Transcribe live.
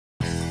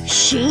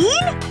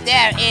Sheen?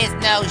 There is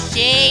no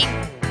Sheen.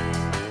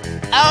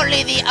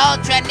 Only the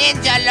Ultra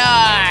Ninja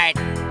Lord.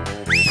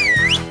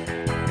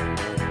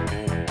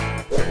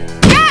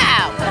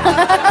 Ow!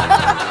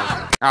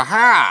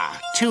 Aha!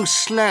 Too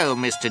slow,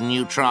 Mr.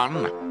 Neutron.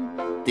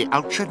 The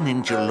Ultra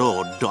Ninja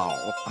Lord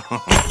doll.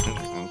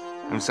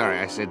 I'm sorry,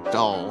 I said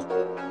doll.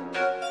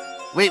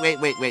 Wait.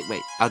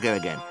 I'll go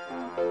again.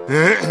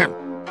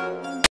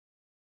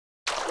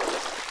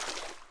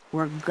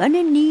 We're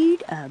gonna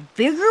need a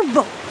bigger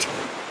boat.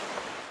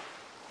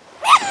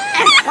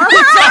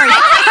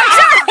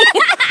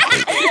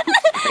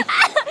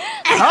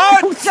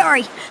 I'm sorry.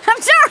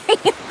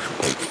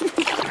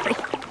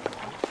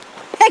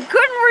 I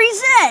couldn't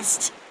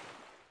resist.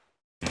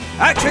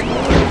 Action!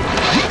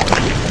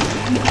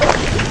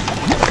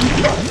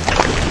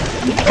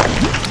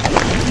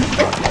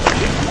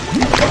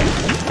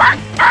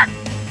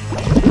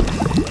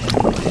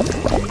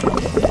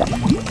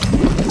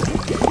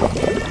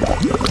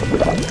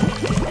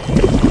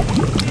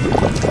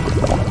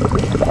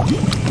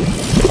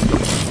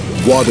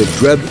 What a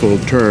dreadful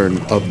turn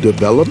of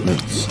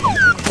developments.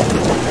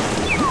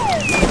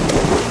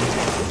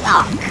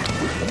 Yuck.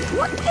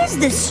 What is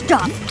this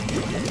stuff?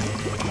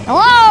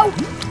 Hello?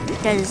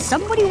 Does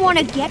somebody want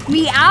to get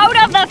me out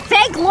of the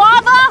fake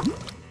lava?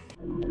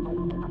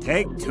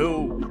 Take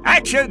 2.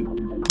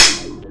 Action!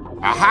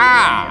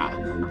 Aha!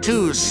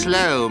 Too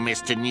slow,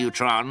 Mr.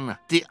 Neutron.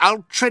 The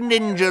Ultra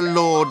Ninja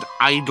Lord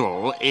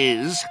idol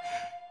is...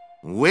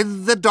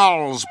 With the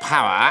doll's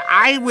power,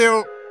 I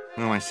will...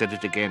 Oh, I said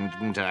it again,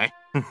 didn't I?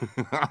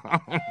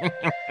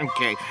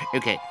 Okay.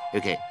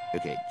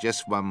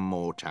 Just one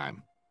more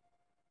time.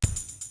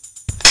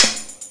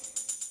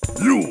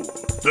 You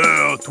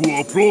dare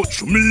to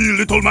approach me,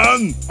 little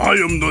man? I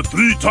am the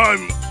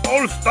 3-time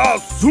All-Star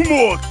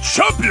Sumo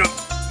Champion,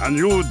 and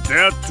you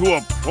dare to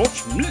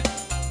approach me?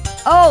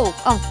 Oh,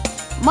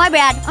 my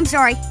bad. I'm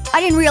sorry. I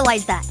didn't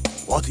realize that.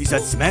 What is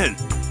that smell?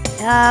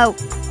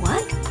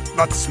 What?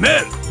 That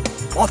smell!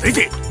 What is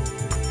it?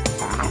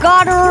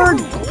 Goddard!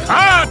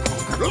 Cut!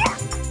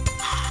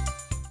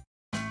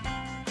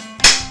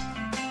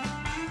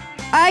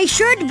 I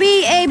should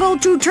be able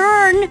to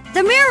turn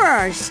the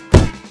mirrors.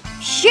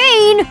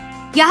 Sheen,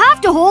 you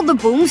have to hold the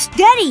boom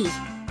steady.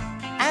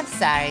 I'm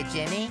sorry,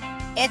 Jimmy.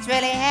 It's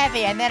really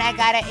heavy, and then I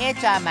got an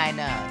itch on my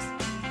nose.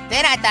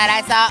 Then I thought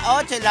I saw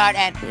Ultra Lord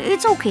and...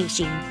 It's okay,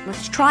 Sheen.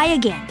 Let's try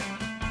again.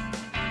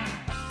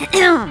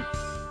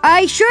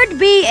 I should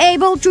be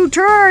able to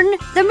turn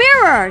the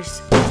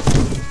mirrors.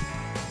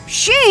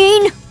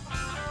 Sheen!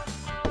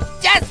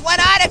 Just one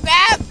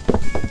autograph?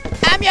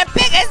 I'm your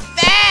biggest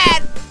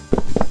fan!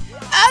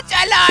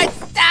 Ultra Lord,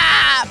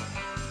 stop!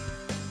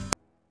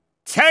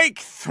 Take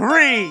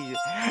 3.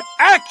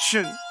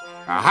 Action!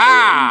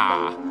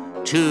 Aha!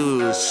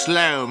 Too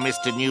slow,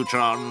 Mr.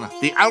 Neutron.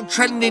 The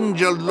Ultra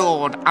Ninja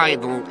Lord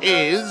idol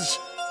is...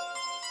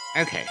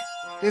 Okay,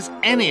 does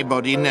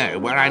anybody know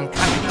where I'm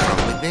coming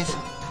from with this?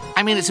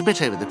 I mean, it's a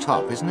bit over the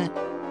top, isn't it?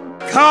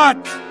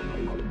 Cut!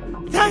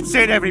 That's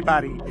it,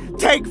 everybody.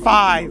 Take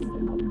 5.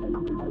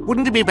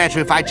 Wouldn't it be better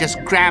if I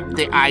just grabbed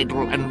the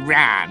idol and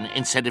ran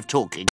instead of talking?